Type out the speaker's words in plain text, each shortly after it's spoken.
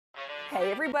Hey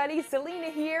everybody, Selena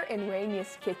here in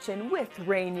Rania's kitchen with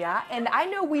Rania, and I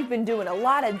know we've been doing a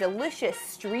lot of delicious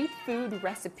street food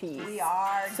recipes. We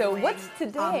are. So what's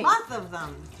today? A month of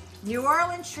them. New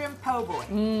Orleans shrimp po' boy.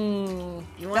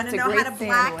 You want to know how to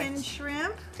blacken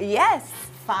shrimp? Yes.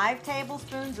 5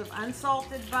 tablespoons of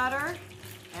unsalted butter.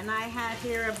 And I have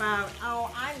here about,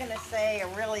 I'm going to say a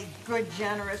really good,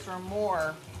 generous or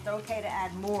more. It's okay to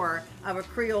add more of a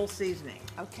Creole seasoning.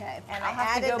 Okay. And I'll I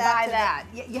have to added go buy that.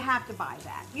 You have to buy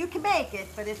that. You can make it,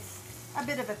 but it's a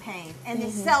bit of a pain. And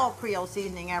they sell Creole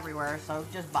seasoning everywhere, so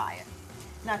just buy it.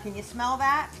 Now, can you smell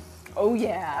that? Oh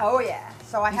yeah. Oh yeah.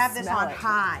 So I have this on it.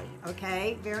 high,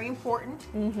 okay? Very important.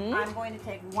 I'm going to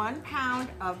take 1 pound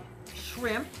of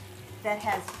shrimp that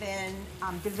has been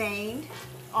deveined.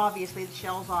 Obviously the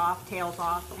shell's off, tail's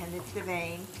off, and it's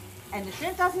deveined. And the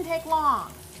shrimp doesn't take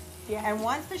long. Yeah. And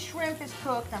once the shrimp is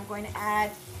cooked, I'm going to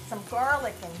add some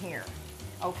garlic in here.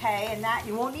 Okay, and that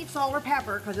you won't need salt or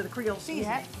pepper because of the Creole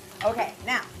seasoning. Okay,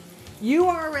 now you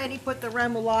already put the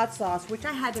remoulade sauce, which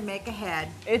I had to make ahead.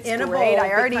 It's in great. A bowl.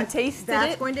 I already tasted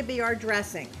That's it. going to be our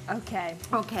dressing. Okay.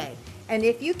 Okay, and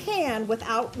if you can, with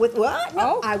what?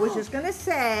 No, I was just going to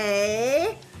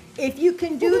say, if you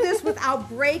can do this without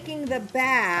breaking the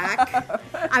back,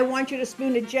 I want you to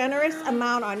spoon a generous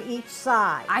amount on each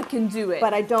side. I can do it.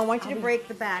 But I don't want you to break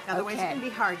the back, otherwise Okay. it's going to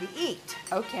be hard to eat.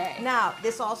 Okay. Now,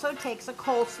 this also takes a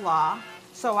coleslaw,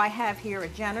 so I have here a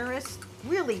generous,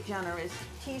 really generous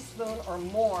teaspoon or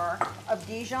more of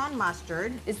Dijon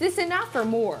mustard. Is this enough or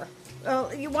more?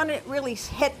 Well, you want to really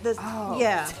hit this, Oh.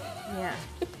 yeah.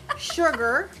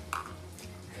 Sugar,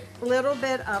 a little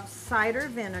bit of cider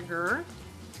vinegar,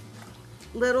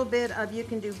 little bit of, you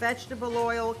can do vegetable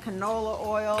oil, canola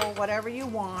oil, whatever you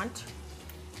want,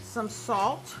 some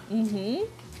salt,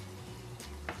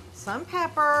 some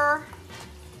pepper,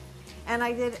 and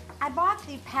I bought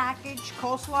the packaged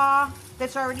coleslaw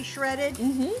that's already shredded,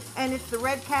 and it's the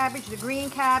red cabbage, the green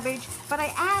cabbage, but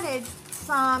I added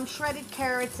some shredded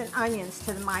carrots and onions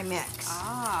to my mix.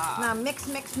 Now mix,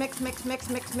 mix, mix, mix, mix,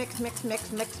 mix, mix, mix,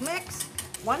 mix, mix, mix.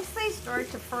 Once they start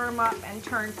to firm up and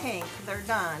turn pink, they're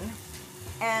done.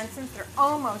 And since they're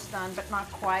almost done, but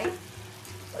not quite,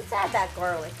 let's add that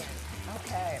garlic in.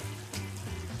 Okay.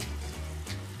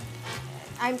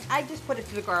 I just put it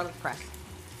through the garlic press.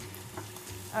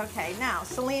 Okay, now,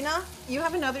 Selena, you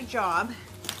have another job.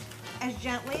 As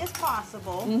gently as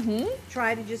possible,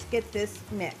 try to just get this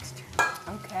mixed.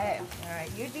 Okay. All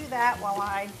right, you do that while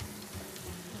I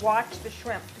watch the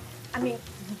shrimp. I mean,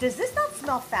 does this not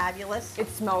smell fabulous? It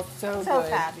smells so So good.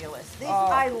 fabulous.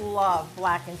 I love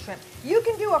blackened shrimp. You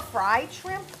can do a fried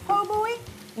shrimp po' boy,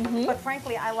 but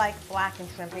frankly, I like blackened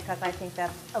shrimp because I think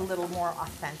that's a little more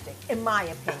authentic, in my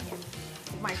opinion.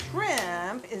 My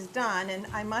shrimp is done, and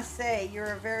I must say,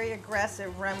 you're a very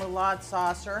aggressive remoulade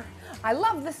saucer. I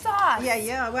love the sauce.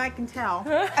 Yeah, well, I can tell.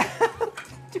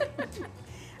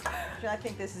 I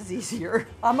think this is easier.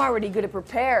 I'm already good to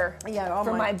prepare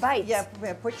for my bites. Yeah,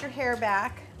 put your hair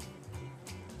back.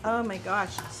 Oh my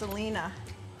gosh, Selena.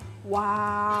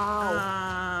 Wow.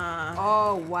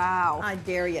 Oh, wow. I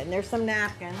dare you. And there's some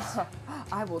napkins.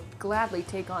 I will gladly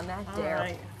take on that dare. All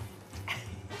right.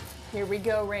 Here we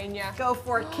go, Rania. Go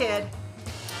for it, kid.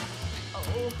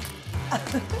 Oh.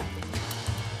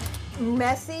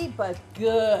 Messy, but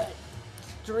good.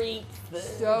 Street food.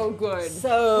 So good.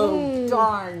 So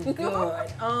darn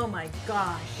good. Oh my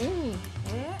gosh.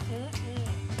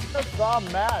 It's a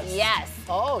mess. Yes.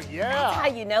 Oh, yeah. That's how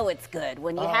you know it's good,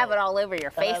 when you have it all over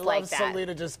your face like that.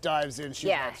 Selena just dives in. She's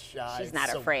not shy. She's not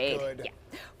It's so afraid. good. Yeah.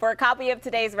 For a copy of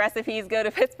today's recipes, go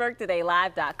to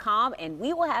PittsburghTodayLive.com, and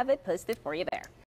we will have it posted for you there.